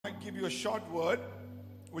you a short word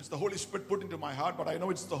which the Holy Spirit put into my heart, but I know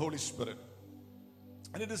it's the Holy Spirit.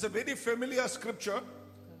 And it is a very familiar scripture.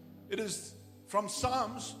 It is from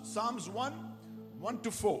Psalms 1, 1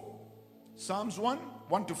 to 4. Psalms 1,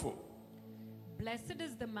 1 to 4. Blessed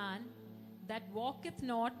is the man that walketh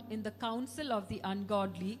not in the counsel of the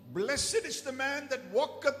ungodly, Blessed is the man that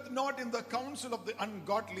walketh not in the counsel of the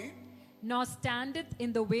ungodly, nor standeth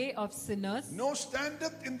in the way of sinners, nor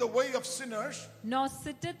standeth in the way of sinners, nor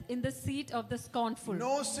sitteth in the seat of the scornful.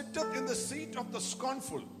 nor sitteth in the seat of the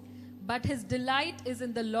scornful. But his delight is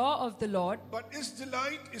in the law of the Lord, But his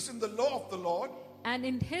delight is in the law of the Lord, and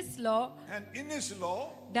in his law and in his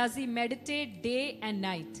law, does he meditate day and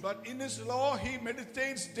night. but in his law he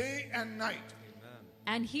meditates day and night.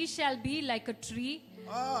 And he shall be like a tree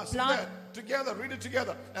See Plant- that? Together, read it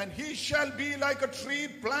together. And he shall be like a tree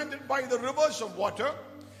planted by the rivers of water,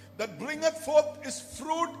 that bringeth forth his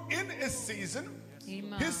fruit in his season.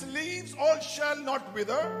 Amen. His leaves all shall not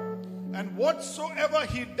wither, and whatsoever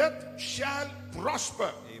he doth shall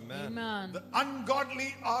prosper. Amen. The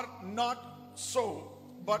ungodly are not so,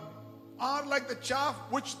 but are like the chaff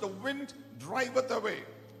which the wind driveth away.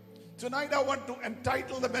 Tonight I want to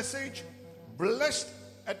entitle the message, Blessed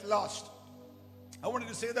at Last. I want you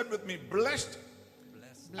to say that with me. Blessed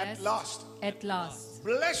at last. At last.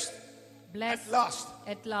 Blessed Blessed at last.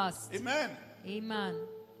 At last. Amen. Amen.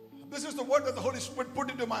 This is the word that the Holy Spirit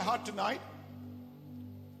put into my heart tonight.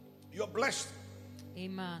 You are blessed.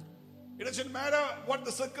 Amen. It doesn't matter what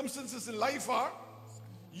the circumstances in life are.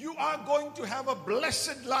 You are going to have a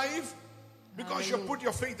blessed life because you put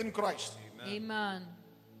your faith in Christ. Amen.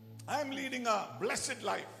 I'm leading a blessed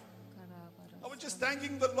life. I was just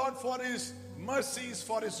thanking the Lord for His mercies,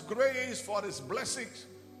 for His grace, for His blessings.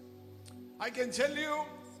 I can tell you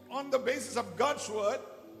on the basis of God's word,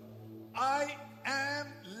 I am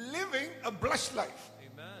living a blessed life.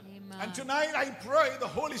 Amen. And tonight I pray the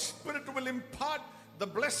Holy Spirit will impart the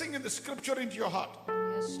blessing in the scripture into your heart.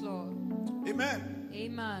 Yes, Lord. Amen.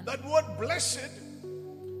 Amen. That word blessed,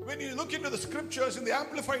 when you look into the scriptures in the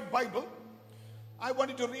Amplified Bible, I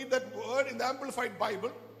want you to read that word in the Amplified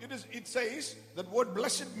Bible. It says that word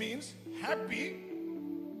blessed means happy,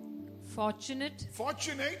 Fortunate,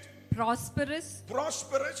 fortunate, prosperous,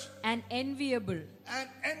 prosperous, and enviable. and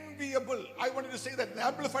enviable. I want you to say that in the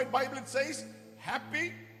Amplified Bible it says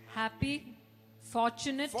happy, Happy,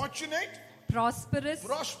 fortunate, fortunate, prosperous,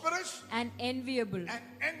 prosperous, and enviable. and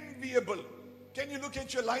enviable. Can you look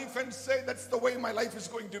at your life and say that's the way my life is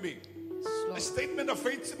going to be? A statement of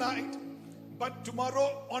faith tonight, but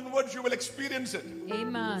tomorrow onwards you will experience it.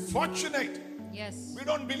 Amen. Fortunate. Yes. We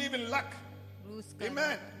don't believe in luck.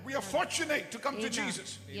 Amen. We are fortunate to come to Amen.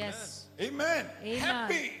 Jesus. Yes. Amen. Amen.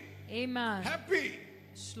 Happy. Amen. Happy.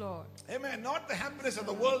 Yes, Lord. Amen. Not the happiness that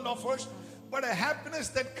the world offers, but a happiness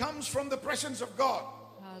that comes from the presence of God.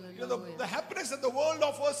 You know, Hallelujah. the happiness that the world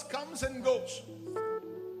offers comes and goes.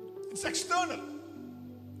 It's external.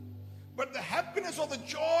 But the happiness or the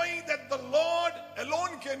joy that the Lord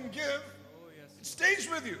alone can give, it stays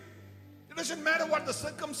with you. It doesn't matter what the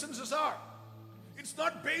circumstances are. It's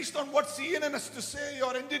not based on what CNN has to say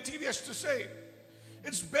or NDTV has to say.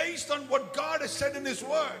 It's based on what God has said in His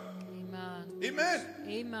Word. Amen. Amen.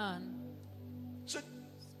 Amen.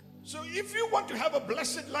 So if you want to have a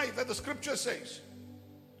blessed life, that the scripture says,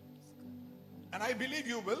 and I believe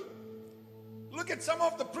you will, look at some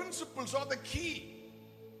of the principles or the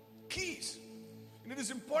keys. And it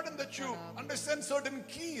is important that you understand certain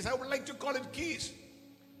keys. I would like to call it keys.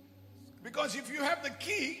 Because if you have the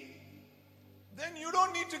key, then you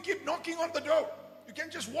don't need to keep knocking on the door. You can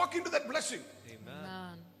just walk into that blessing.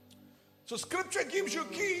 Amen. So scripture gives you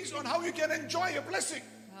keys on how you can enjoy a blessing.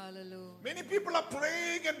 Hallelujah. Many people are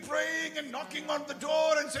praying and knocking on the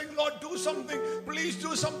door and saying, Lord, do something. Please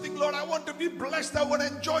do something, Lord. I want to be blessed. I want to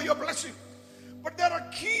enjoy your blessing. But there are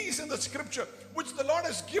keys in the scripture which the Lord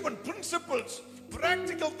has given, principles,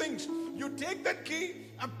 practical things. You take that key,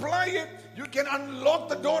 apply it, you can unlock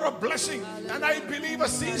the door of blessing. And I believe a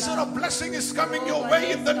season of blessing is coming your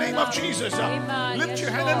way in the name of Jesus. Amen. Lift Yes, your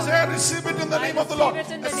hand Lord. and say, I receive it in the name of the Lord.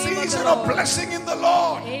 receive it in the A name of the season of Lord. blessing in the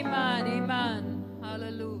Lord. Amen. Amen.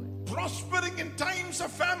 Hallelujah. Prospering in times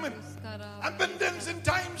of famine. Abundance in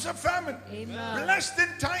times of famine. Amen. Blessed in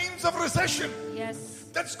times of recession. Yes.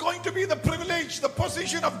 That's going to be the privilege, the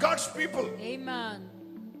position of God's people. Amen.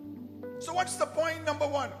 So what's the point number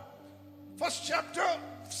one? First chapter,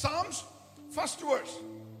 Psalms, first verse.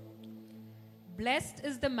 Blessed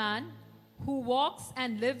is the man who walks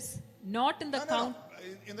and lives not in the count.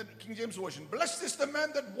 In the King James Version. Blessed is the man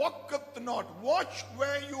that walketh not. Watch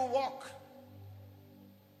where you walk.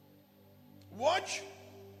 Watch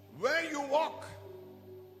where you walk.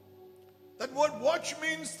 That word watch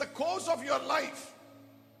means the course of your life.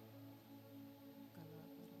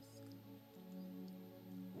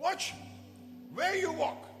 Watch where you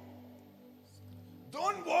walk.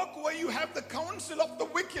 Don't walk where you have the counsel of the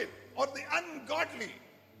wicked or the ungodly.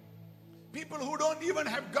 People who don't even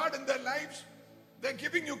have God in their lives, they're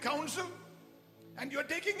giving you counsel and you're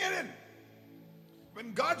taking it in.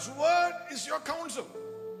 When God's word is your counsel.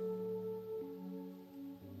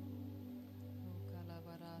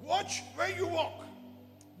 Watch where you walk.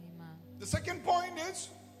 Amen. The second point is,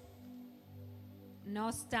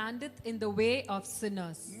 Nor standeth in the way of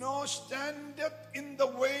sinners. nor standeth in the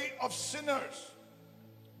way of sinners.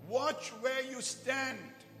 Watch where you stand.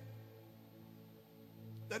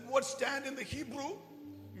 That word stand in the Hebrew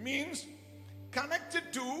means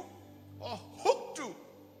connected to or hooked to.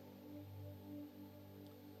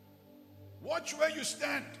 Watch where you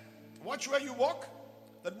stand. Watch where you walk.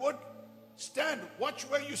 That word stand, watch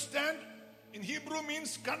where you stand, in Hebrew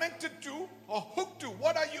means connected to or hooked to.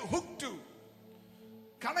 What are you hooked to?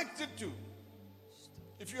 Connected to.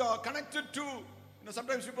 If you are connected to,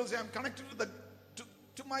 sometimes people say, I'm connected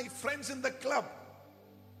to my friends in the club.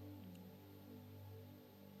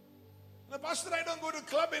 Pastor, I don't go to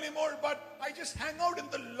club anymore, but I just hang out in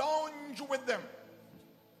the lounge with them.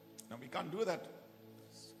 No, we can't do that.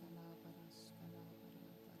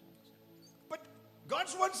 But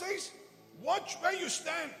God's word says, watch where you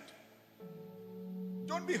stand.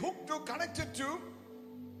 Don't be hooked to, connected to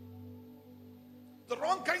the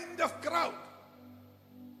wrong kind of crowd.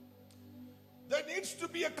 There needs to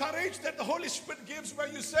be a courage that the Holy Spirit gives where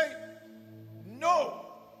you say, no.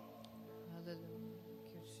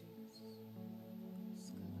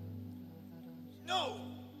 No.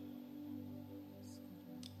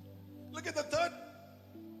 Look at the third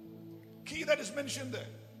key that is mentioned there.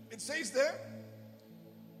 It says there,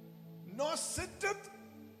 nor sitteth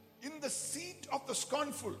in the seat of the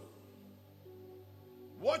scornful.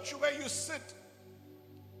 Watch where you sit.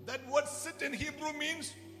 That word sit in Hebrew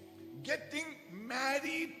means getting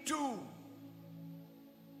married to,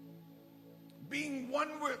 being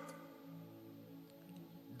one with,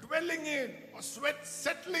 dwelling in, or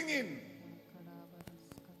settling in.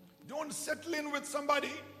 Don't settle in with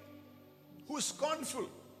somebody who is scornful.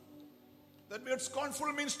 That word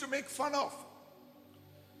scornful means to make fun of.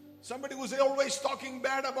 Somebody who's always talking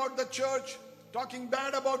bad about the church, talking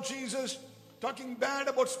bad about Jesus, talking bad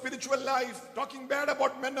about spiritual life, talking bad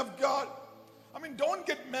about men of God. I mean, don't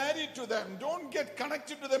get married to them. Don't get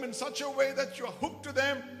connected to them in such a way that you're hooked to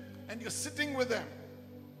them and you're sitting with them.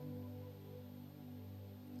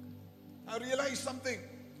 I realize something.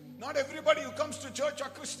 Not everybody who comes to church are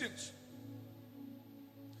Christians.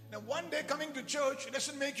 Now, one day coming to church, it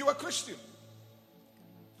doesn't make you a Christian.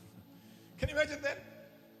 Can you imagine that?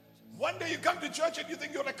 One day you come to church and you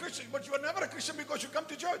think you're a Christian, but you are never a Christian because you come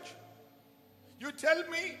to church. You tell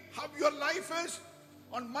me how your life is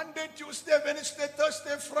on Monday, Tuesday, Wednesday,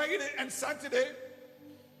 Thursday, Friday, and Saturday.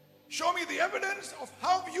 Show me the evidence of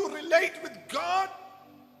how you relate with God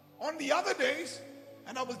on the other days,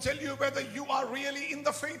 and I will tell you whether you are really in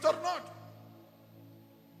the faith or not.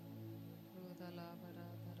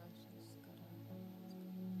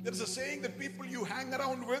 There is a saying that people you hang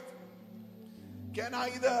around with can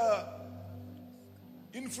either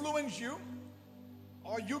influence you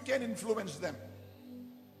or you can influence them.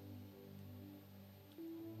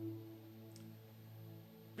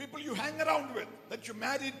 People you hang around with, that you're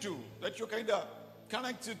married to, that you're kind of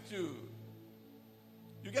connected to,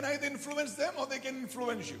 you can either influence them or they can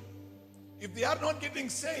influence you. If they are not getting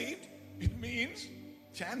saved, it means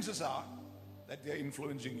chances are that they are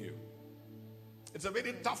influencing you. It's a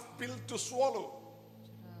very tough pill to swallow.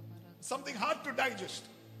 Something hard to digest.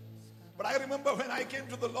 But I remember when I came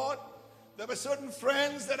to the Lord, there were certain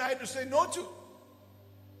friends that I had to say no to.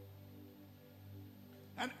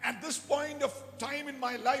 And at this point of time in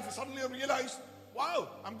my life, I suddenly realized, wow,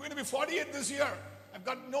 I'm going to be 48 this year. I've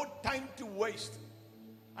got no time to waste.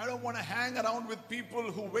 I don't want to hang around with people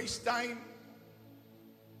who waste time.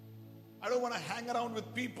 I don't want to hang around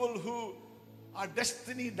with people who are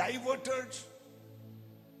destiny diverters.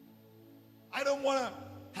 I don't want to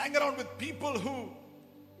hang around with people who,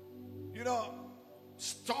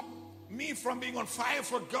 stop me from being on fire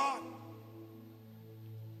for God.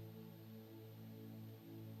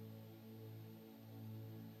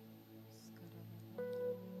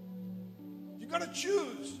 You got to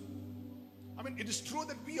choose. I mean, it is true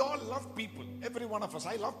that we all love people. Every one of us,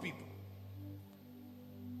 I love people.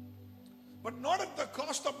 But not at the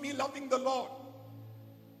cost of me loving the Lord.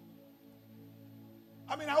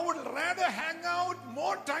 I mean, I would rather hang out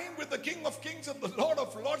more time with the King of Kings and the Lord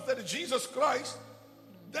of Lords, that is Jesus Christ,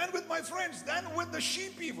 than with my friends, than with the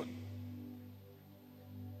sheep even.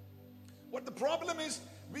 What the problem is,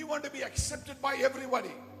 we want to be accepted by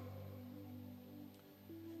everybody.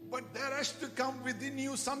 But there has to come within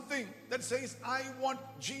you something that says, I want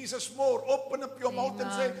Jesus more. Open up your mouth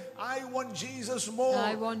and say, I want Jesus more.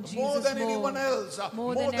 I want Jesus more than more. anyone else.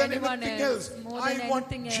 More More than than anyone anything else. else. More I than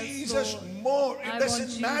want anything else, Jesus Lord. more. I It want doesn't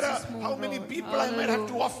Jesus matter more, how many Lord. people I might have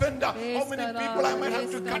to offend, how Praise many God, people I might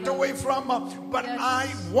have to praise cut God. away from. But Yes.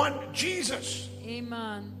 I want Jesus.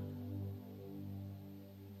 Amen.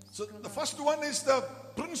 So the first one is the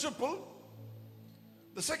principle.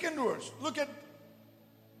 The second verse, look at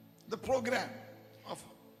the program of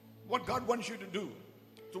what God wants you to do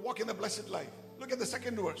to walk in the blessed life. Look at the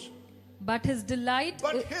second verse. But his delight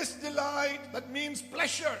But his delight, that means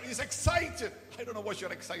pleasure, is excited. I don't know what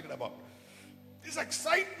you're excited about. His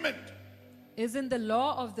excitement is in the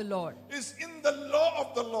law of the Lord, is in the law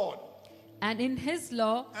of the Lord. and in his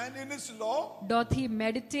law And in his law, doth he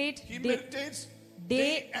meditate he meditates day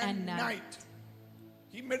day and and night. night.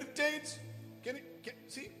 He meditates.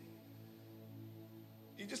 See?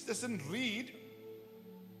 He just doesn't read.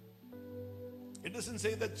 It doesn't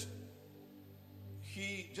say that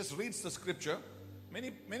he just reads the scripture.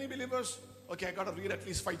 Many believers, okay, I got to read at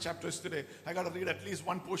least 5 chapters today. I got to read at least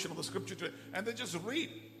one portion of the scripture today. And they just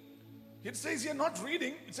read. It says here, not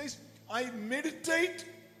reading. It says, I meditate.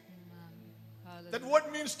 That word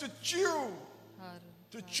means to chew.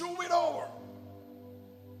 To chew it over.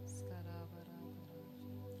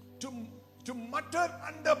 To mutter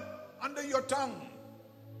under your tongue.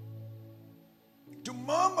 To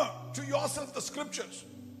murmur to yourself the scriptures.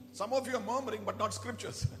 Some of you are murmuring, but not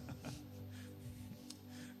scriptures.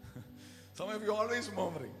 Some of you are always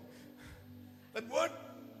murmuring. That word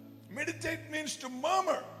meditate means to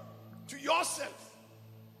murmur to yourself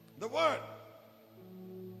the word.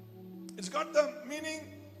 It's got the meaning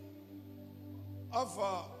of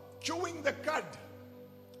chewing the cud.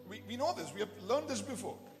 We know this. We have learned this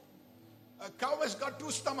before. A cow has got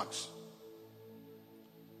 2 stomachs.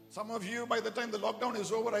 Some of you, by the time the lockdown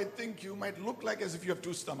is over, I think you might look like as if you have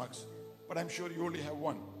 2 stomachs. But I'm sure you only have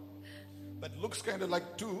 1. That looks kind of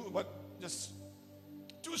like 2, but just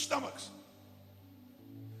 2 stomachs.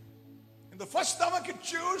 In the first stomach it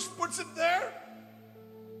chews, puts it there,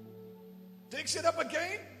 takes it up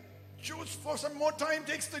again, chews for some more time,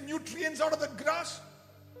 takes the nutrients out of the grass,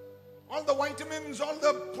 all the vitamins, all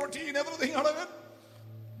the protein, everything out of it,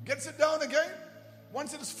 gets it down again.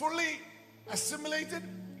 Once it is fully assimilated,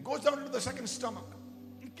 goes down into the second stomach.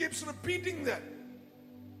 It keeps repeating that.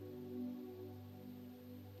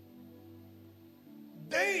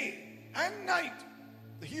 Day and night.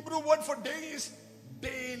 The Hebrew word for day is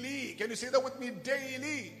daily. Can you say that with me?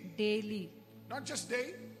 Daily. daily. Not just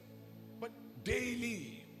day, but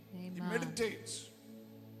daily. Amen. He meditates.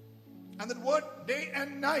 And that word day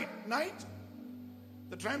and night. Night,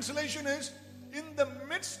 the translation is in the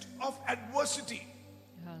midst of adversity.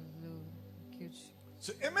 Hallelujah. Thank you, Jesus.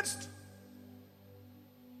 So amidst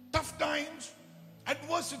tough times,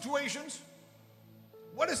 adverse situations,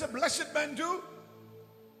 what does a blessed man do?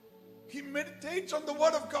 He meditates on the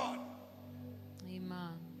word of God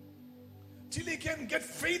Amen. till he can get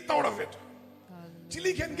faith out of it, till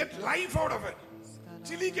he can get life out of it,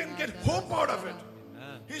 till he can get hope out of it.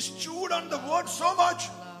 He's chewed on the word so much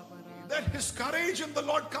that his courage in the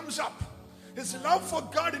Lord comes up. His love for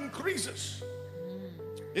God increases.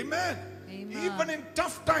 Amen. Amen. Even in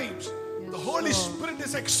tough times, the Holy Lord. Spirit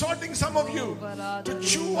is exhorting some of you to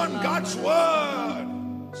chew on God's word.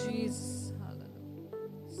 Jesus. Hallelujah.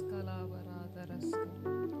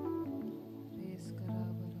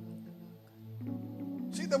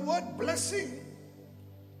 See, the word blessing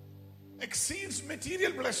exceeds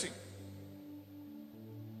material blessing.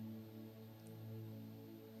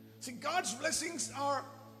 See, God's blessings are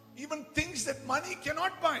even things that money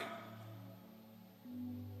cannot buy.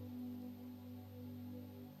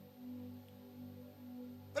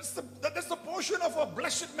 That's the portion of a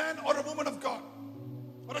blessed man or a woman of God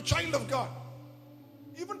or a child of God.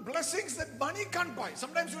 Even blessings that money can't buy.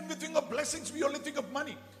 Sometimes when we think of blessings, we only think of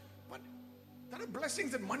money. But there are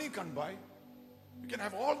blessings that money can't buy. You can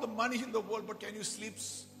have all the money in the world, but can you sleep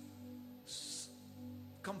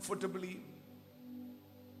comfortably,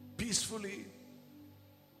 peacefully?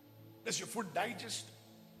 Does your food digest?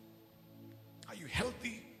 Are you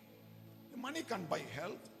healthy? The money can't buy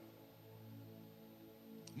health.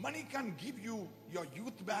 Money can't give you your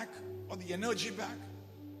youth back or the energy back.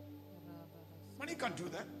 Money can't do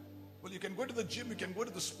that. Well, you can go to the gym, you can go to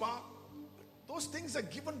the spa. Those things are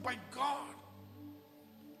given by God.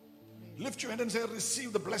 Lift your hand and say, I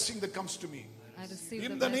receive the blessing that comes to me. I receive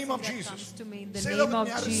In the the name of blessing that Jesus. comes to me in the Say that name with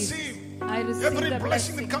me, of I Jesus. receive I receive every the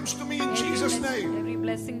blessing that comes to me in Every Jesus' blessing- name. Every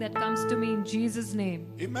blessing that comes to me in Jesus'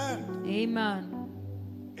 name. Amen. Amen.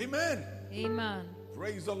 Amen. Amen.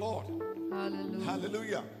 Praise the Lord. Hallelujah.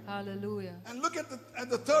 Hallelujah. Hallelujah. And look at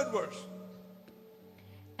the third verse.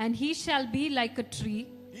 And he shall be like a tree.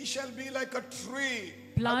 He shall be like a tree.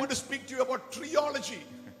 I Plant- want to speak to you about treeology.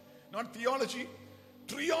 Not theology.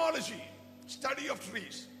 Treeology. Study of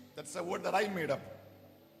trees. That's a word that I made up.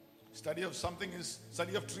 Study of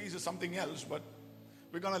trees is something else, but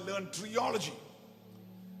we're going to learn treeology.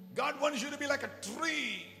 God wants you to be like a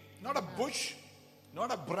tree, not a bush,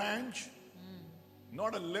 not a branch,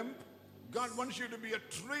 not a limb. God wants you to be a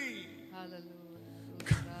tree.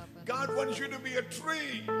 Hallelujah. God wants you to be a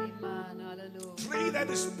tree. Amen. Hallelujah. Tree that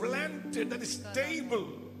is planted, that is stable.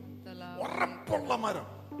 ഉറപ്പുള്ള മരം.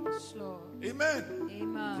 Yes, Lord. Amen.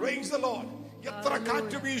 Amen. Praise the Lord. എത്ര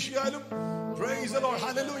കാറ്റ് വീശിയാലും praise the Lord.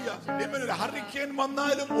 Hallelujah. Amen. ഒരു ഹറിക്കേൻ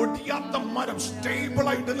വന്നാലും ഒടിയാത്ത മരം, stable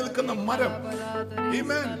ആയിട്ട് നിൽക്കുന്ന മരം.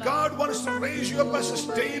 Amen. God wants to raise you up as a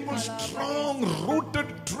stable, strong, rooted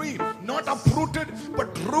tree. Not uprooted, but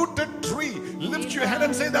rooted tree. Lift your hand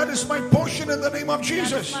and say, that is my portion in the name of That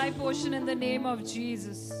Jesus. is my portion in the name of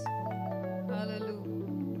Jesus. Hallelujah.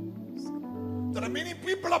 There are many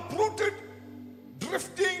people uprooted,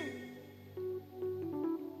 drifting.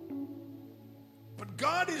 But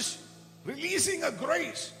God is releasing a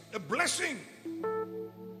grace, a blessing.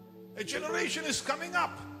 A generation is coming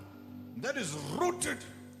up that is rooted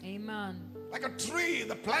Amen. like a tree,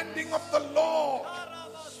 the planting of the Lord.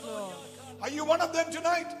 Are you one of them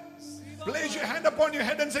tonight? Place your hand upon your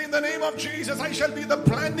head and say, in the name of Jesus, I shall be the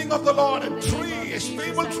planting of the Lord, a tree, a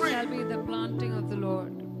stable Jesus, tree. I shall be the planting of the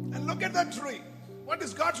Lord. And look at that tree. What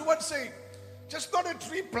does God's word say? Just not a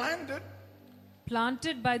tree planted.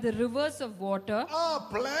 Planted by the rivers of water.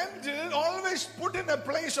 Planted, always put in a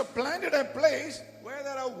place or planted a place where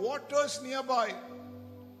there are waters nearby.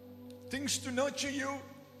 Things to nurture you,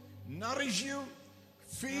 nourish you,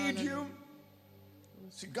 feed you.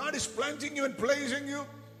 See, God is planting you and placing you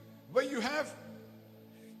where you have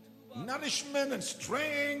nourishment and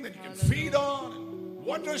strength that you can feed on, and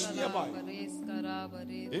waters nearby.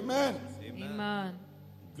 Amen. Amen.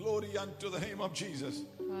 Glory unto the name of Jesus.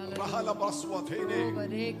 In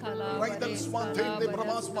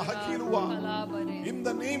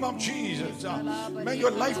the name of Jesus, may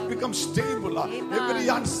your life become stable. Every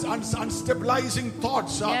unstabilizing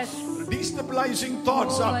thoughts, destabilizing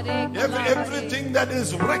thoughts, everything that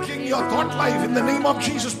is wrecking your thought life, in the name of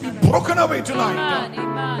Jesus, be broken away tonight.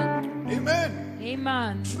 Amen. Amen.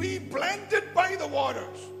 Amen. Tree planted by the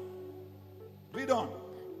waters. Read on.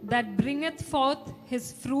 That bringeth forth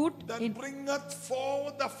his fruit That in bringeth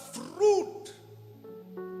forth the fruit.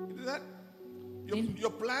 Is that? You're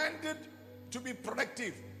planted to be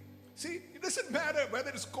productive. See, it doesn't matter whether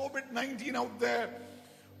it's COVID-19 out there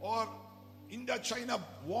or India-China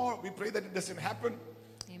war. We pray that it doesn't happen.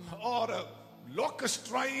 Amen. Or a locust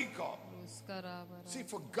strike. See,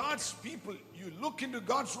 for God's people, you look into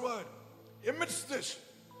God's word. Amidst this,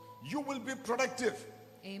 you will be productive.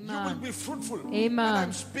 Amen. You will be fruitful. Amen. And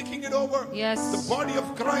I'm speaking it over Yes. the body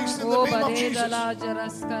of Christ in the name of Jesus.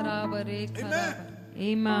 Amen.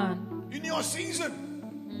 Amen. In your season,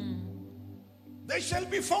 there shall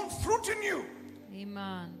be found fruit in you.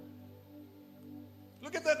 Amen.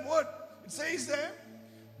 Look at that word. It says there,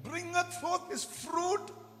 bringeth forth his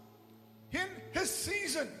fruit in his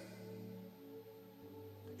season.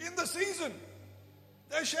 In the season,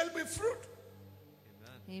 there shall be fruit.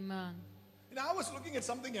 Amen. And I was looking at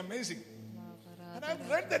something amazing. And I've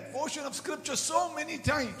read that portion of scripture so many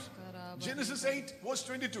times. Genesis 8, verse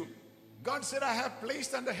 22. God said, I have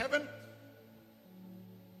placed under heaven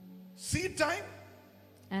seed time.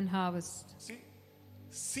 And harvest. See,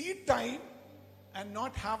 seed time and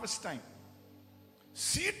not harvest time.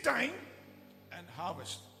 Seed time and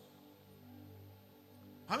harvest.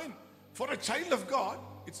 I mean, for a child of God,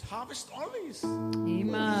 it's harvest always.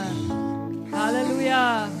 Amen.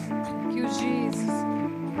 Hallelujah. Thank you, Jesus.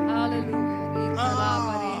 Hallelujah.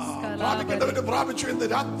 പ്രാപിക്കേണ്ടവര് പ്രാപിച്ചു എന്ന്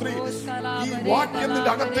രാത്രി ഈ വാക്യം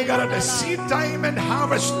നിന്റെ അകത്ത് കയറട്ടെ. Seed time and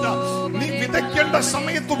harvest. നീ വിതയ്ക്കേണ്ട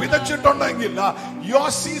സമയത്ത് വിതച്ചിട്ടുണ്ടെങ്കിൽ your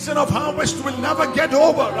season of harvest will never get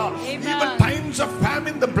over. Even times of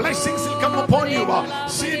famine, the blessings will come upon you.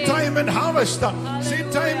 Seed time and harvest. Seed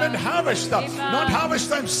time and harvest. Not harvest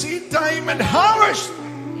time, seed time and harvest.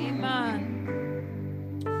 Amen.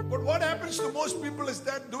 But what happens to most people is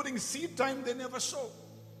that during seed time they never sow.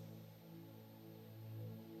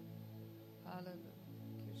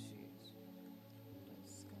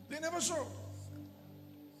 They never sow.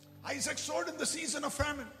 Isaac sowed in the season of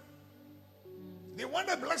famine. They want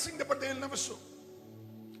a blessing, but they will never sow.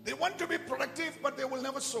 They want to be productive, but they will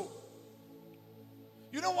never sow.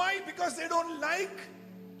 You know why? Because they don't like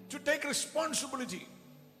to take responsibility.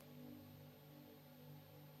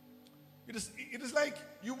 It is like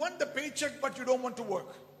you want the paycheck, but you don't want to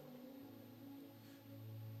work.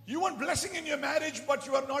 You want blessing in your marriage, but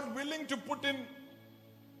you are not willing to put in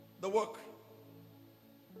the work.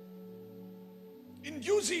 In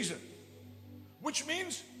due season, which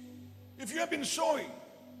means if you have been sowing,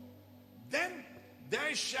 then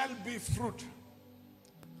there shall be fruit.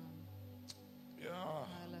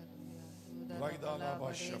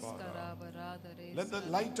 Let the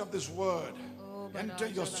light of this word enter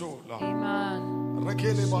your soul. Amen.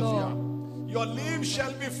 Your leaves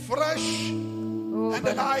shall be fresh and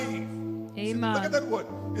alive. Amen. Look at that word.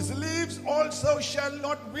 His leaves also shall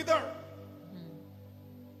not wither.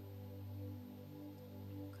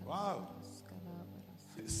 Wow.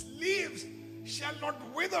 His leaves shall not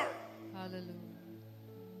wither. Hallelujah.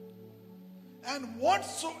 And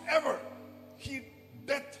whatsoever he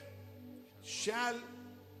doth shall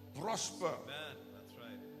prosper. Amen. That's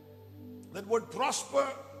right. That word prosper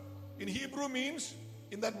in Hebrew means,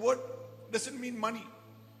 in that word, doesn't mean money.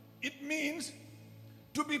 It means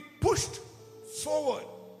to be pushed forward.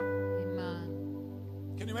 Amen.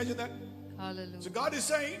 Can you imagine that? Hallelujah. So God is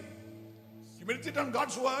saying, you meditate on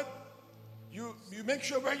God's word, you make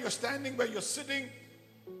sure where you're standing, where you're sitting,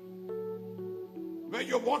 where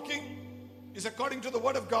you're walking is according to the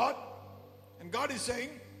word of God. And God is saying,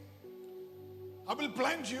 I will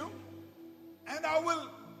plant you and I will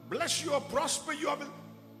bless you or prosper you. I will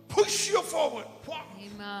push you forward. Wow.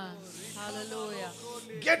 Amen. Hallelujah.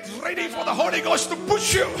 Get ready for the Holy Ghost to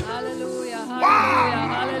push you. Hallelujah. Hallelujah.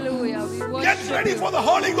 Wow. Hallelujah. We worship Get ready you. for the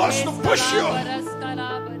Holy Ghost to push you.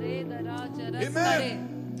 Amen.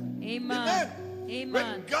 Amen. Amen.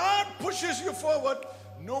 When God pushes you forward,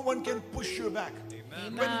 no one can push you back.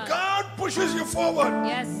 Amen. When God pushes you forward,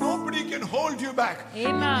 Yes. nobody can hold you back.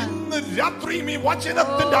 Amen. ഇന്ന് രാത്രി നീ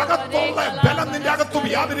വചനത്തിന്റെ അകത്തുള്ള ബലം നിന്റെ അകത്ത്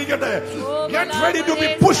വ്യാപരിക്കട്ടെ. Get ready to be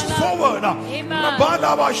pushed forward.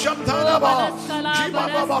 Rabalaba, Shamtanaba,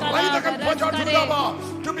 Jibababa, Raidakan, Pajatudaba,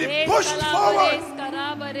 to be pushed forward.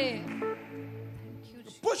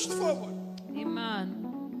 Pushed forward. Amen.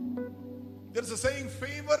 There's a saying,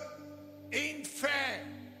 favor ain't fair.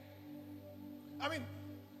 I mean,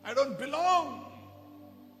 I don't belong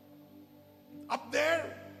up there,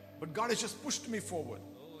 but God has just pushed me forward.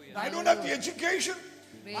 I don't have the education.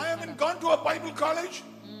 I haven't gone to a Bible college.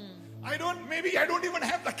 I don't even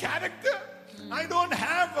have the character. I don't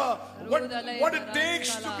have what it takes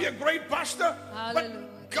to be a great pastor. But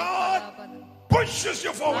God pushes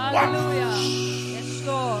you forward. Wow. Hallelujah. Yes,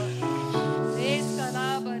 Lord.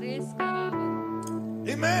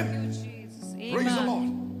 Amen. Jesus. Praise the Amen. Lord.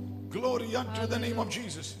 Glory unto the name of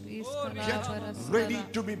Jesus. Get ready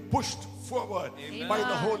to be pushed forward by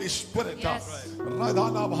the Holy Spirit. Yes.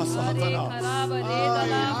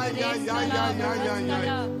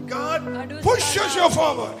 God pushes you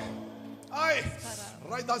forward.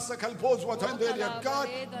 God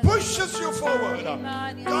pushes you forward.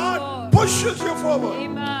 God pushes you forward.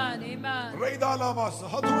 Amen. Amen.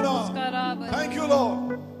 Thank you,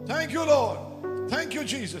 Lord. Thank you, Lord. Thank you,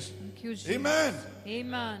 Jesus. Thank you, Jesus. Amen.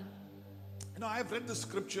 Amen. You know, I've read the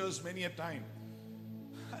scriptures many a time,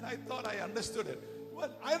 and I thought I understood it.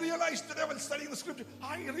 Well, I realized that I was studying the scripture,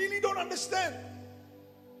 I really don't understand.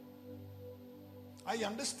 I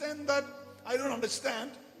understand that I don't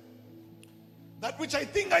understand that which I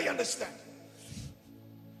think I understand.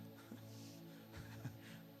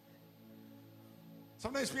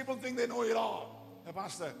 Sometimes people think they know it all. Hey,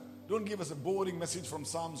 Pastor, don't give us a boring message from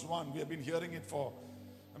Psalms 1. We have been hearing it for,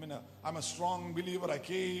 I'm a strong believer. I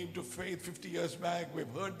came to faith 50 years back. We've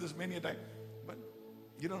heard this many a time. But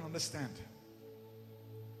you don't understand.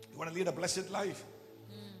 You want to lead a blessed life?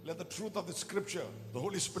 Let the truth of the scripture, the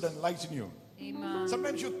Holy Spirit enlighten you. Amen.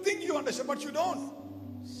 Sometimes you think you understand, but you don't.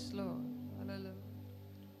 Slow. Hallelujah.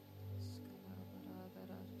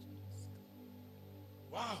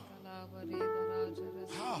 Wow.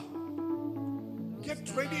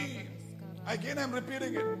 Get ready. Again, I'm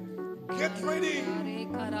repeating it. Get ready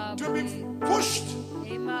to be pushed.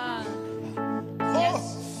 Amen.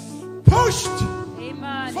 Pushed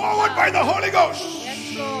Amen. forward by the Holy Ghost.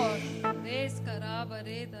 Yes, Lord.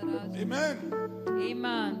 Amen.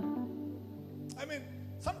 Amen.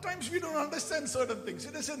 Sometimes we don't understand certain things.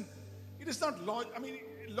 It is not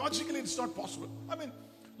logically it's not possible.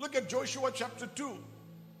 Look at Joshua chapter 2.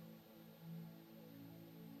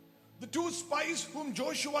 The two spies whom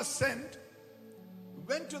Joshua sent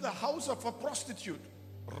went to the house of a prostitute,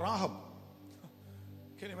 Rahab.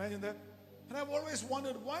 Can you imagine that? And I've always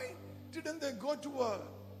wondered, why didn't they go to a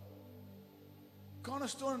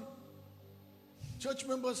Cornerstone church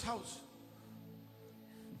member's house?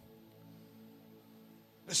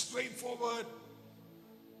 A straightforward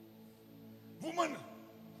woman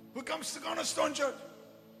who comes to Cornerstone Church.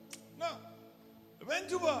 No. Went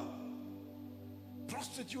to a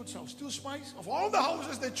prostitute's house. 2 spies. Of all the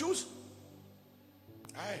houses they choose.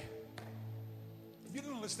 Aye. We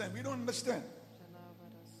don't understand. We don't understand.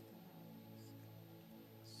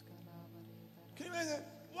 Can you imagine?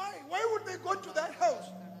 Why would they go to that house?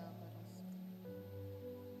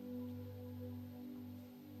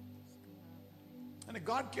 And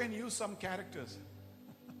God can use some characters.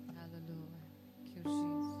 Hallelujah. Thank you,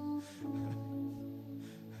 Jesus.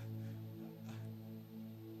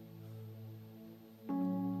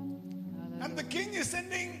 And the king is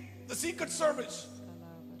sending the secret service,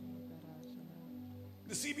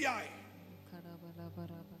 the CBI.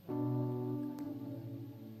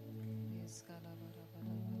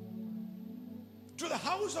 To the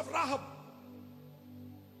house of Rahab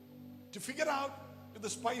to figure out if the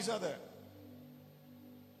spies are there.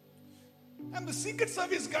 And the secret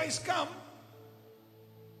service guys come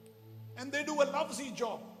and they do a lousy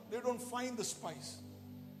job. They don't find the spies.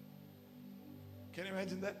 Can you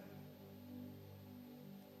imagine that?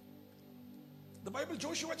 The Bible,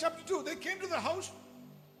 Joshua chapter 2, they came to the house,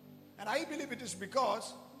 and I believe it is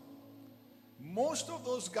because most of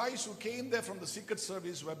those guys who came there from the secret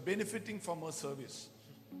service were benefiting from her service.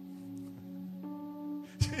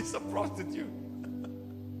 She's a prostitute.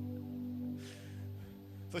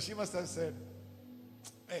 So she must have said,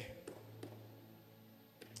 hey,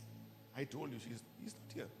 I told you, he's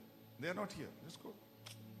not here. They're not here. Let's go.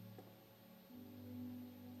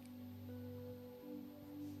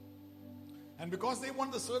 And because they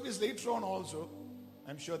want the service later on also,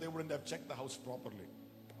 I'm sure they wouldn't have checked the house properly.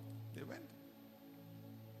 They went.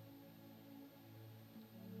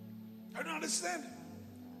 I don't understand.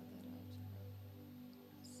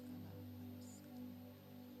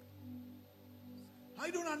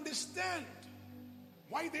 I don't understand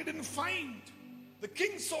why they didn't find the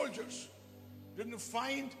king's soldiers. Didn't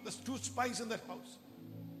find the 2 spies in that house.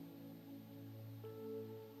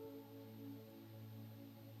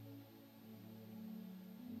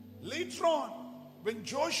 Later on, when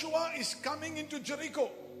Joshua is coming into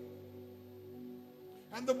Jericho,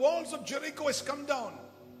 and the walls of Jericho has come down,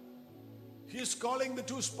 he is calling the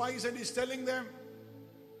 2 spies and he's telling them,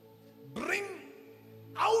 bring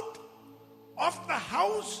out of the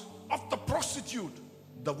house of the prostitute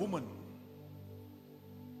the woman.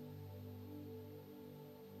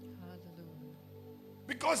 Hallelujah.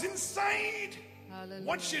 Because inside Hallelujah.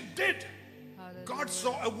 what she did, Hallelujah. God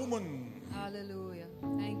saw a woman. Hallelujah.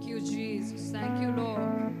 Thank you, Jesus. Thank you, Lord.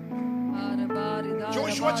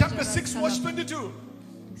 Joshua chapter 6 verse 22.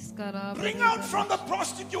 Bring out from the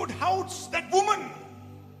prostitute house that woman.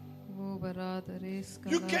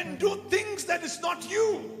 You can do things that is not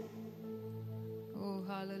you. Oh,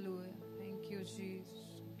 hallelujah. Thank you, Jesus.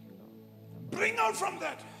 Thank you, Lord. Bring out from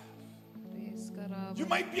that. You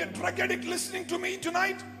might be a drug addict listening to me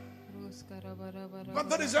tonight, but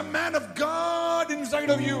there is a man of God inside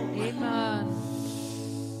of you. Amen.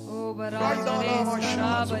 Oh, what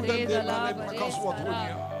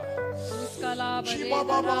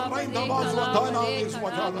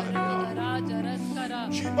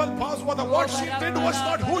she did was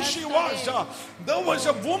not who she was. There was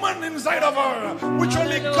a woman inside of her which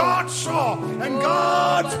only God saw, and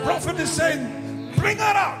God's prophet is saying, bring her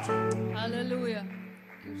out. Hallelujah.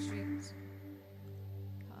 Thank you, Jesus.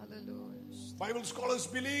 Hallelujah. Bible scholars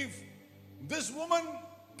believe this woman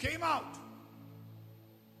came out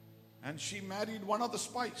and she married one of the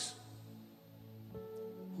spies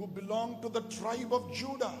who belonged to the tribe of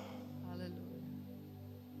Judah. Hallelujah.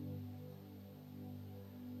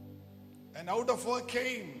 And out of her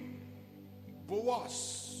came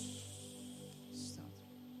Boaz.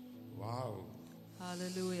 Wow.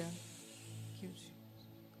 Hallelujah. Thank you, Jesus.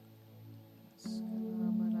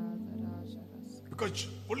 Because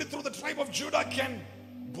only through the tribe of Judah can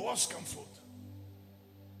Boaz come forth.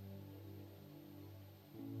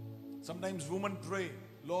 Sometimes women pray,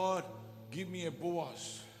 Lord, give me a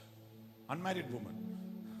Boaz. Unmarried woman.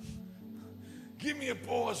 Give me a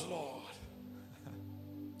Boaz, Lord.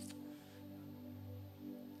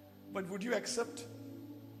 But would you accept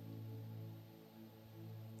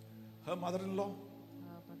her mother-in-law?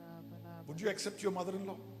 Would you accept your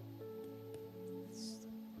mother-in-law?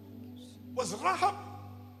 Was Rahab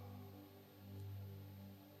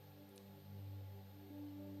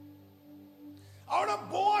out of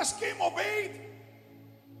Boaz came Obed.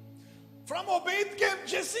 From Obed came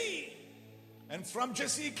Jesse. And from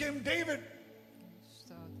Jesse came David.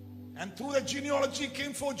 And through the genealogy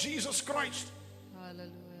came forth Jesus Christ.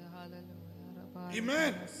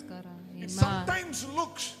 Amen. It sometimes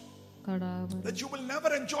looks that you will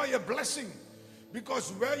never enjoy a blessing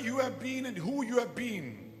because where you have been and who you have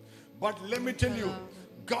been. But let me tell you,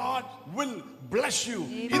 God will bless you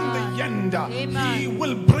in the end. He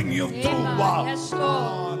will bring you through. Yes,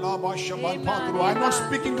 Lord. I'm not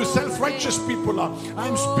speaking to self-righteous people.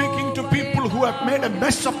 I'm speaking to people who have made a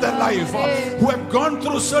mess of their life, who have gone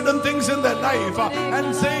through certain things in their life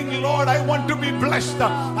and saying, Lord, I want to be blessed.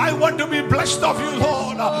 I want to be blessed of you,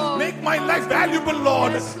 Lord. Make my life valuable,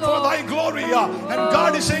 Lord, Yes, for Lord. thy glory. And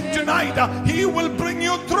God is saying tonight, He will bring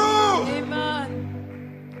you through.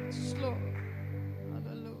 Amen. Yes, Lord.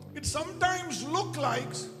 Hallelujah. It sometimes look like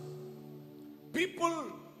people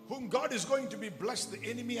whom God is going to be blessed, the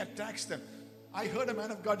enemy attacks them. I heard a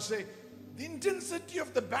man of God say, the intensity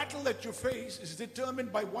of the battle that you face is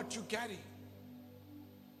determined by what you carry.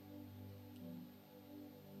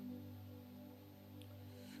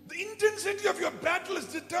 The intensity of your battle is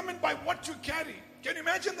determined by what you carry. Can you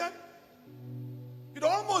imagine that? It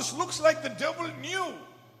almost looks like the devil knew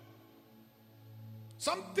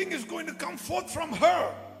something is going to come forth from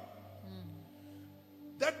her.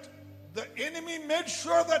 That the enemy made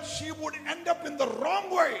sure that she would end up in the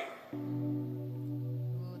wrong way,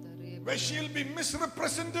 where she'll be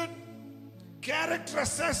misrepresented, character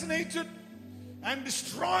assassinated, and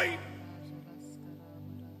destroyed,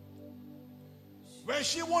 where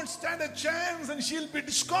she won't stand a chance and she'll be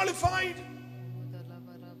disqualified.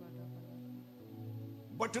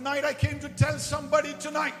 But tonight I came to tell somebody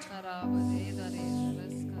tonight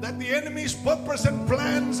that the enemy's purpose and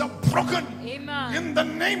plans are broken. Amen. In the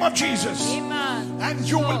name of Jesus. Amen. And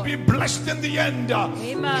you will be blessed in the end.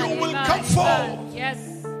 Amen. You will Amen. come forth.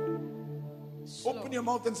 Yes. Open your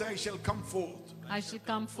mouth and say, I shall come forth I shall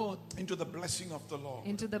come forth into the blessing of the Lord.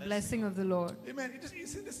 into the blessing of the Lord. Amen.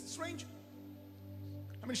 Isn't this strange?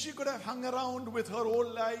 I mean, she could have hung around with her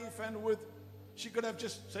whole life and she could have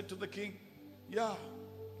just said to the king, yeah,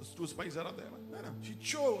 those 2 spies are there. No. She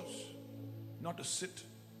chose not to sit,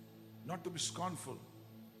 not to be scornful,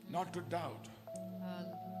 not to doubt.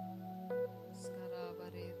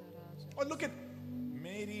 Oh, look at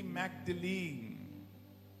Mary Magdalene.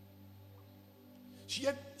 She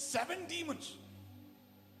had 7 demons.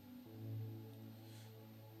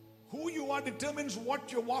 Who you are determines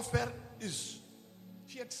what your warfare is.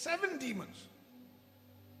 She had 7 demons.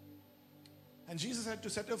 And Jesus had to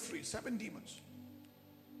set her free. 7 demons.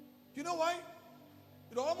 You know why?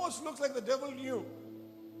 It almost looks like the devil knew.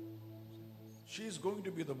 She is going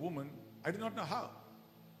to be the woman. I do not know how.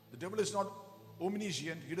 The devil is not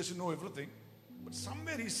omniscient. He doesn't know everything. But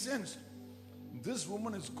somewhere he sensed this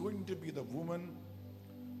woman is going to be the woman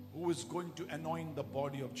who is going to anoint the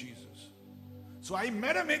body of Jesus. So I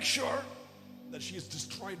better make sure that she is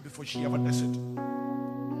destroyed before she ever does it.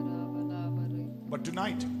 But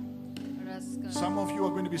tonight, some of you are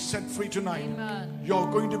going to be set free tonight. Amen. You're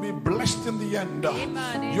going to be blessed in the end.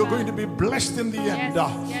 Amen. You're going to be blessed in the end.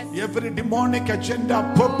 Yes. Every demonic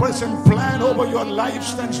agenda, purpose and plan over your life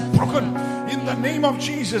stands broken in the name of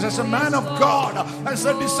Jesus. As a man of God, as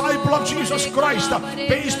a disciple of Jesus Christ,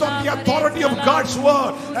 based on the authority of God's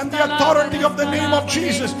word and the authority of the name of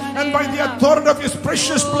Jesus and by the authority of His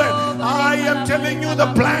precious blood, I am telling you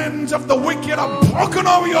the plans of the wicked are broken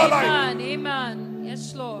over your life. Amen. Amen.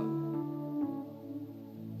 Yes, Lord.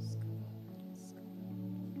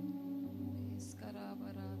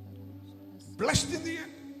 Blessed in the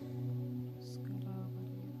end.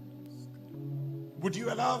 Would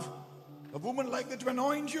you allow a woman like that to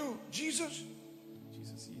anoint you? Jesus?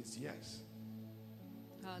 Jesus says yes.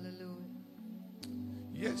 Hallelujah.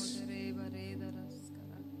 Yes.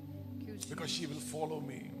 Because she will follow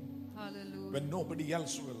me Hallelujah. when nobody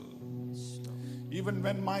else will. Even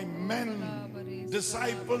when my men,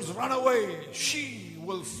 disciples run away, she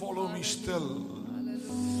will follow me still.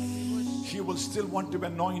 She will still want to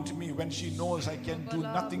anoint me when she knows I can do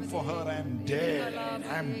nothing for her. I am dead.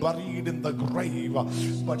 I am buried in the grave.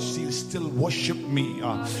 But she'll still worship me.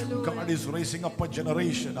 God is raising up a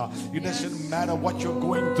generation. It doesn't matter what you're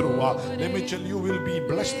going through. Let me tell you, will be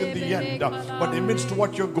blessed in the end. But amidst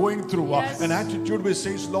what you're going through, an attitude which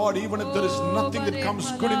says, Lord, even if there is nothing that comes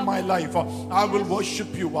good in my life, I will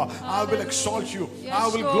worship you. I will exalt you. I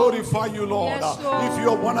will glorify you, Lord. If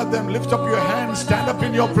you're one of them, lift up your hands, stand up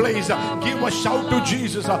in your place. Give a shout to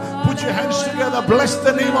Jesus. Put your hands together. Bless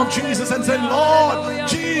the name of Jesus and say, Lord,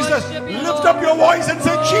 Jesus. Lift up your voice and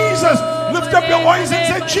say, Jesus. Lift up your voice and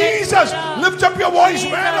say, Jesus. Lift up your voice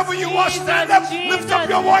wherever you are. Stand up. Lift up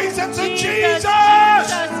your voice and say, Jesus.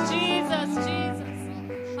 Jesus.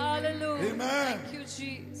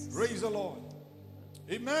 Jesus. Praise the Lord.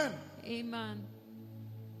 Amen. Amen.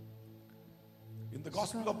 In the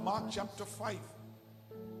Gospel of Mark chapter 5.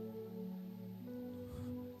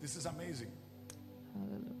 This is amazing.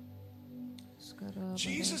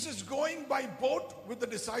 Jesus is going by boat with the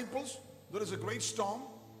disciples. There is a great storm.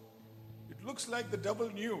 It looks like the devil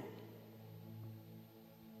knew.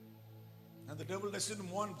 And the devil doesn't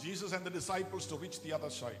want Jesus and the disciples to reach the other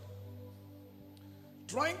side.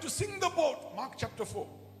 Trying to sink the boat. Mark chapter 4.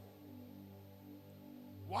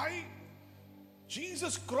 Why?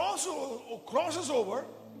 Jesus crosses over,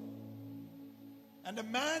 and a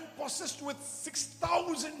man possessed with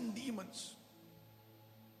 6,000 demons.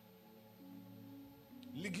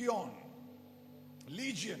 Legion.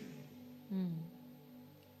 In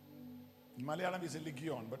Malayalam is a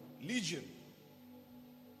legion, but legion.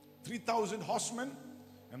 3,000 horsemen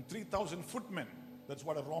and 3,000 footmen. That's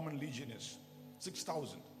what a Roman legion is.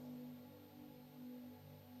 6,000.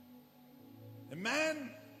 A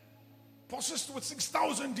man possessed with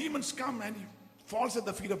 6,000 demons come and he falls at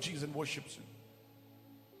the feet of Jesus and worships him.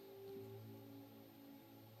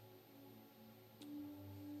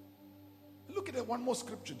 Look at one more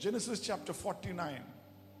scripture. Genesis chapter 49.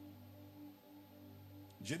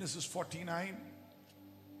 Genesis 49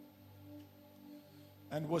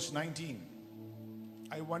 and verse 19.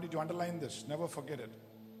 I want you to underline this. Never forget it.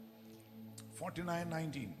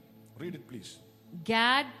 49:19. Read it, please.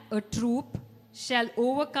 Gad, a troop, shall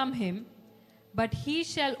overcome him, but he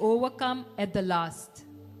shall overcome at the last.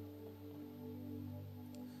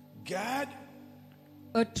 Gad,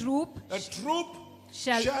 a troop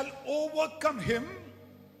shall overcome him,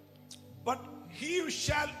 but he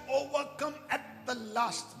shall overcome at the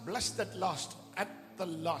last. Blessed at last. At the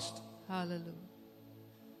last. Hallelujah.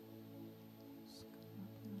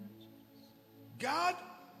 God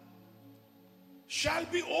shall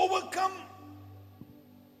be overcome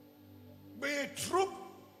by a troop,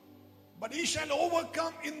 but he shall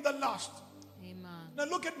overcome in the last. Amen. Now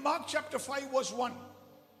look at Mark chapter 5 verse 1.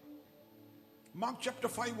 Mark chapter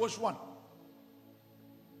 5 verse 1.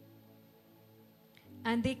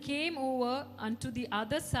 And they came over unto the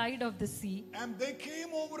other side of the sea. And they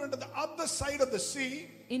came over unto the other side of the sea.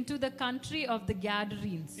 Into the country of the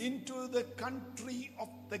Gadarenes. Into the country of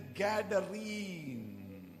the Gadarenes.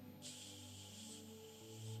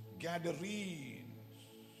 Gadarenes.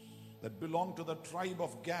 That belong to the tribe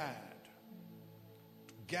of Gad.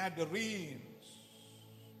 Gadarenes.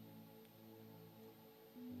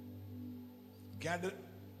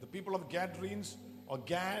 The people of Gadarenes or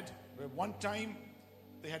Gad were one time,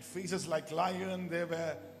 they had faces like lion. They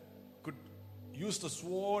could use the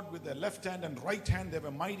sword with their left hand and right hand. They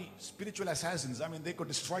were mighty spiritual assassins. I mean, they could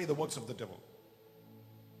destroy the works of the devil.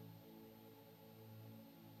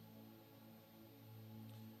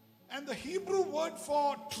 And the Hebrew word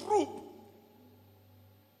for troop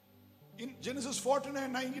in Genesis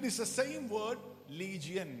 49:19 is the same word,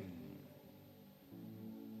 legion.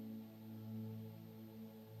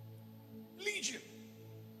 Legion.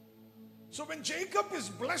 So when Jacob is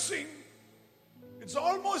blessing, it's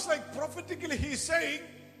almost like prophetically he's saying,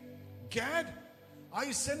 Gad,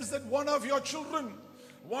 I sense that one of your children,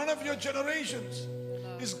 one of your generations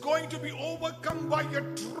is going to be overcome by a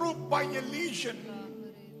troop, by a legion.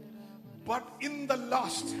 But in the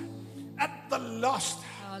last, at the last,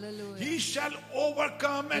 hallelujah, he shall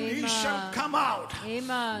overcome and he shall come out.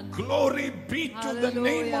 Amen. Glory be to the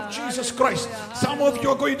name of Jesus Hallelujah. Christ. Some of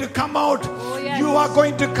you are going to come out. Yes. You are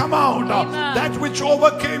going to come out. Amen. That which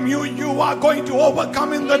overcame you, you are going to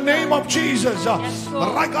overcome in the name of Jesus. Yes,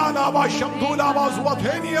 Lord.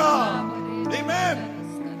 Amen.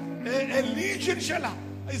 A legion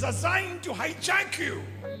is assigned to hijack you,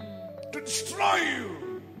 to destroy you.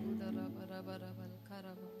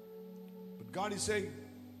 But God is saying,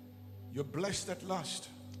 you're blessed at last.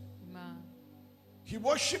 Amen. He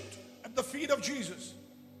worshipped at the feet of Jesus.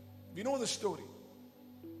 We know the story.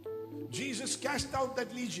 Jesus cast out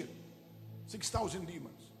that legion, 6,000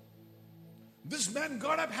 demons. This man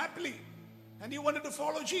got up happily and he wanted to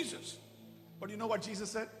follow Jesus. But you know what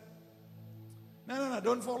Jesus said? No,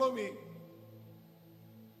 don't follow me.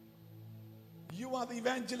 You are the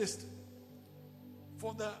evangelist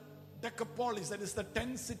for the Decapolis, that is the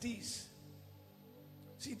 10 cities.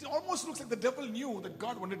 See, it almost looks like the devil knew that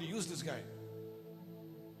God wanted to use this guy.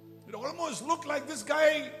 It almost looked like this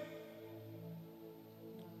guy,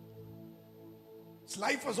 his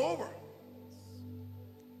life was over.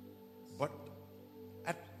 But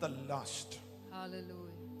at the last,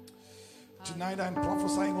 Hallelujah. tonight I'm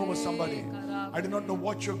prophesying over somebody. I do not know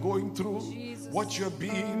what you're going through, what you're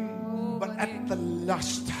being, but at the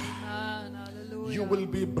last, you will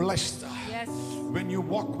be blessed. Yes. When you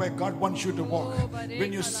walk where God wants you to walk,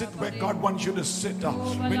 when you sit where God wants you to sit,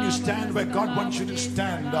 when you stand where God wants you to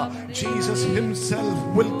stand, Jesus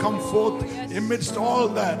himself will come forth amidst all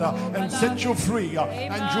that and set you free,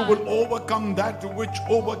 and you will overcome that which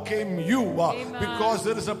overcame you, because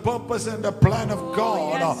there is a purpose and a plan of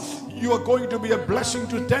God. You are going to be a blessing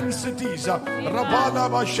to 10 cities. You are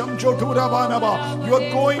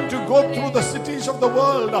going to go through the cities of the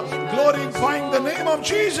world glorifying the name of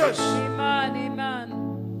Jesus.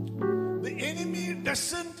 The enemy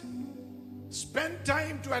doesn't spend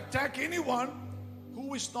time to attack anyone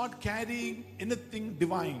who is not carrying anything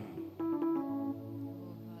divine.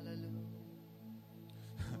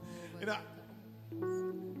 You know,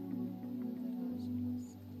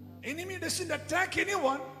 enemy doesn't attack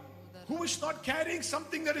anyone who is not carrying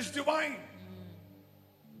something that is divine.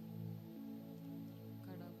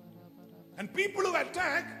 And people who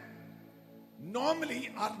attack normally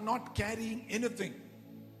are not carrying anything.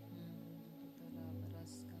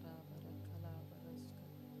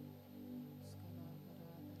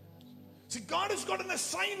 See, God has got an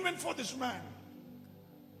assignment for this man.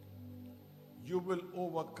 You will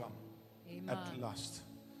overcome at last.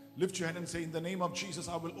 Lift your hand and say, in the name of Jesus,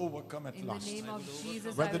 I will overcome at last. In the name of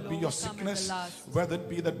Jesus, whether it be your sickness, whether it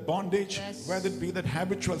be that bondage, whether it be that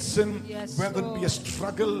habitual sin, whether it be a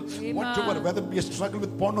struggle, whatever, whether it be a struggle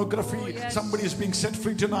with pornography, somebody is being set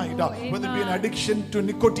free tonight. Whether it be an addiction to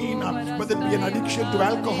nicotine, whether it be an addiction to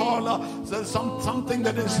alcohol, something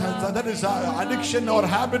that is addiction or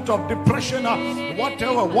habit of depression,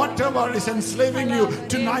 whatever is enslaving you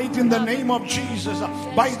tonight, in the name of Jesus,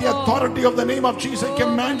 by the authority of the name of Jesus, I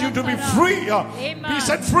command you to be free, be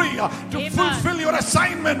set free, to fulfill your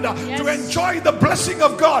assignment, to enjoy the blessing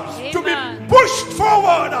of God, to be pushed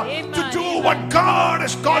forward, to do what God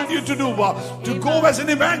has called you to do, to go as an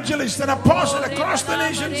evangelist and apostle across the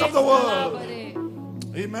nations of the world.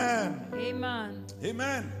 Amen. Amen.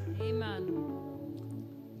 Amen. Amen.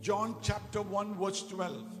 John chapter 1 verse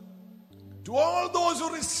 12. To all those who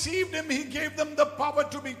received him, he gave them the power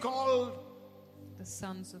to be called The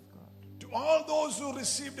sons of God. To all those who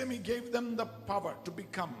received him, he gave them the power to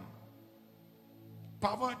become.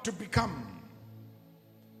 Power to become.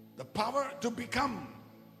 The power to become.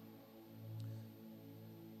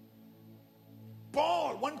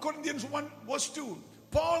 Paul, 1 Corinthians 1 verse 2.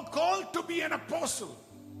 Paul called to be an apostle.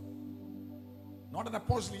 Not an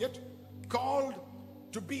apostle yet. Called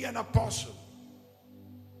to be an apostle.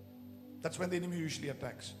 That's when the enemy usually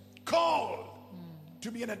attacks. Called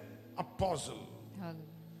to be an apostle. Hallelujah.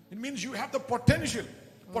 It means you have the potential.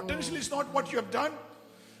 Potential is not what you have done.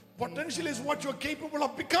 Potential is what you're capable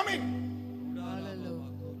of becoming.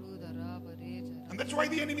 And that's why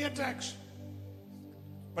the enemy attacks.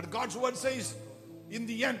 But God's word says, in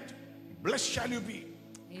the end, blessed shall you be.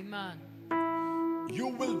 Amen. You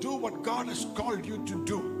will do what God has called you to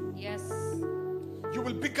do. Yes. You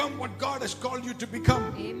will become what God has called you to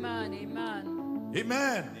become. Amen. Amen.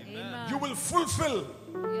 Amen. Amen. You will fulfill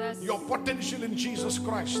Yes. your potential in Jesus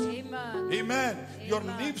Christ. Amen. Amen. Your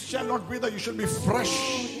leaves shall not wither. You shall be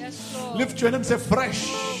fresh. Yes, Lord. Lift your hand and say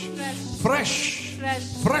fresh. Fresh.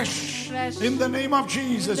 Fresh. Fresh. In the name of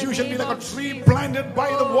Jesus. In the You shall be name like a of tree Jesus. planted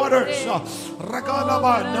by the waters.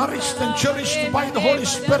 Ragalaba, nourished and cherished by the Holy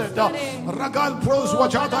Spirit. Ragal pros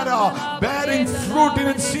wajadara, bearing fruit in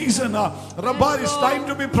its season. Rabba, it's time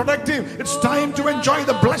to be productive. It's time to enjoy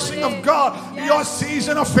the blessing of God. Your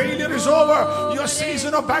season of failure is over. Your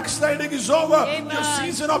season of backsliding is over. Your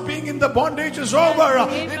season of being in the bondage is over.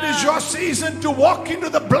 It is your season to walk into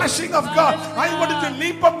the blessing of God. I want you to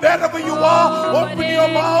leap up wherever you are. Open your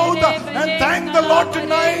mouth and thank the Lord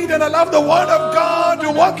tonight. And allow the word of God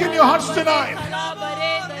to work in your hearts tonight.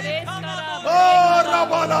 Oh,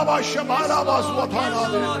 Rabalaba Shabalaba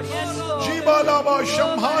Swatanade. Jibalaba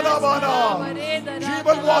Shamhalabana.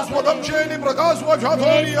 Jibal was Wadam Cheni Pragas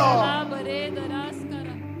Wajatoria.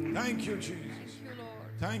 Thank you, Jesus.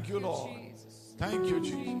 Thank you, Lord. Thank you,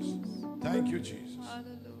 Jesus. Thank you, Jesus.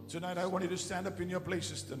 Tonight I want you to stand up in your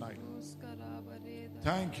places tonight.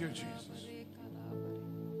 Thank you, Jesus.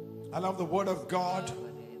 Allow the word of God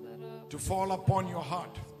to fall upon your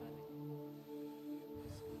heart.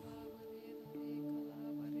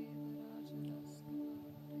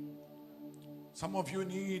 Some of you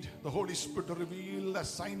need the Holy Spirit to reveal the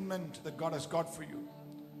assignment that God has got for you,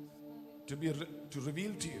 to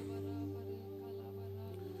reveal to you.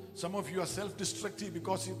 Some of you are self-destructive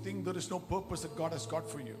because you think there is no purpose that God has got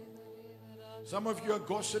for you. Some of you are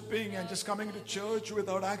gossiping and just coming to church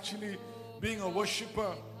without actually being a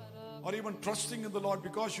worshiper or even trusting in the Lord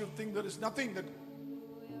because you think there is nothing that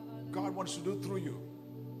God wants to do through you.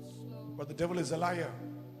 But the devil is a liar.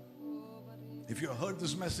 If you heard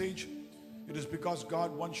this message, it is because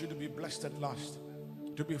God wants you to be blessed at last,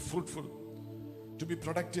 to be fruitful, to be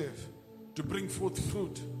productive, to bring forth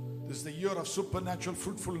fruit. This is the year of supernatural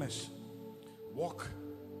fruitfulness. Walk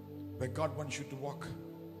where God wants you to walk.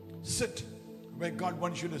 Sit where God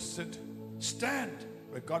wants you to sit. Stand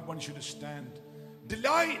where God wants you to stand.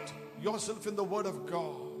 Delight yourself in the Word of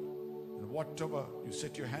God. And whatever you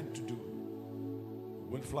set your hand to do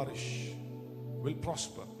will flourish, will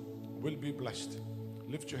prosper, will be blessed.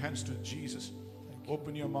 Lift your hands to Jesus.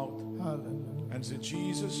 Open your mouth and say,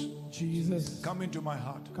 Jesus, come into my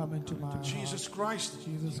heart. Come into my heart. Jesus Christ,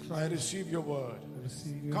 Jesus Christ, I receive your word.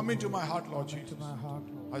 receive your Come word. into my heart, Lord Come Jesus. into my heart,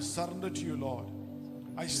 Lord. I surrender to you, Lord.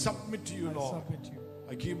 I submit to you, I Lord. submit to you.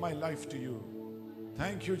 I give my life to you.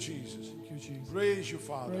 Thank you, Jesus. Thank you, Jesus. Praise you,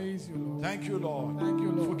 Father. Praise you, Lord. Thank you, Lord. Thank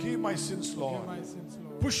you, Lord. Forgive my sins, Lord. Forgive my sins,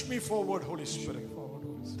 Lord. Push me forward, Holy Spirit. Forward,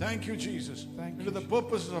 Holy Spirit. Thank you, Jesus. Thank Into you, the Jesus.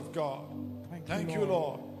 purposes of God. Thank you,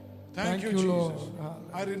 Lord. Thank you, Thank you, Lord. Jesus. Hallelujah.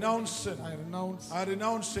 I renounce sin. I renounce. I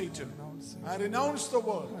renounce Satan. renounce sin. I renounce the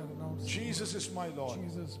world. I renounce Jesus is my Lord.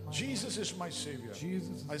 Jesus, my Jesus is my Savior.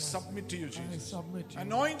 Jesus is I my submit to you, I Jesus. submit to you.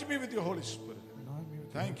 Anoint me with your Holy Spirit. Anoint me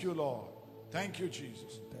with Thank you, Lord. Thank you,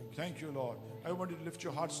 Jesus. Thank you, Lord. I want you to lift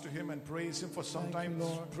your hearts to Him and praise Him for some Thank time. you,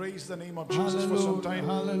 Lord. Praise the name of Jesus for some time.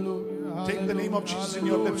 Hallelujah. Take the name of Jesus in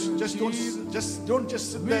your lips. Just don't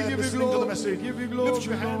sit We there give you listening to the glory. message. We give you glory, Lift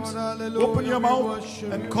your hands, Lord. Hallelujah. open your We mouth,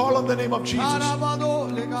 worship and you. call on the name of Jesus.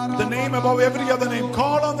 The name above every other name.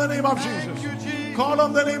 Call on the name of Jesus. you, Jesus. Call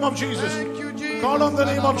on the name of Jesus. Thank you, Jesus. Call on the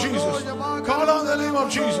name of Jesus. Call on the name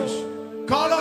of Jesus. Call on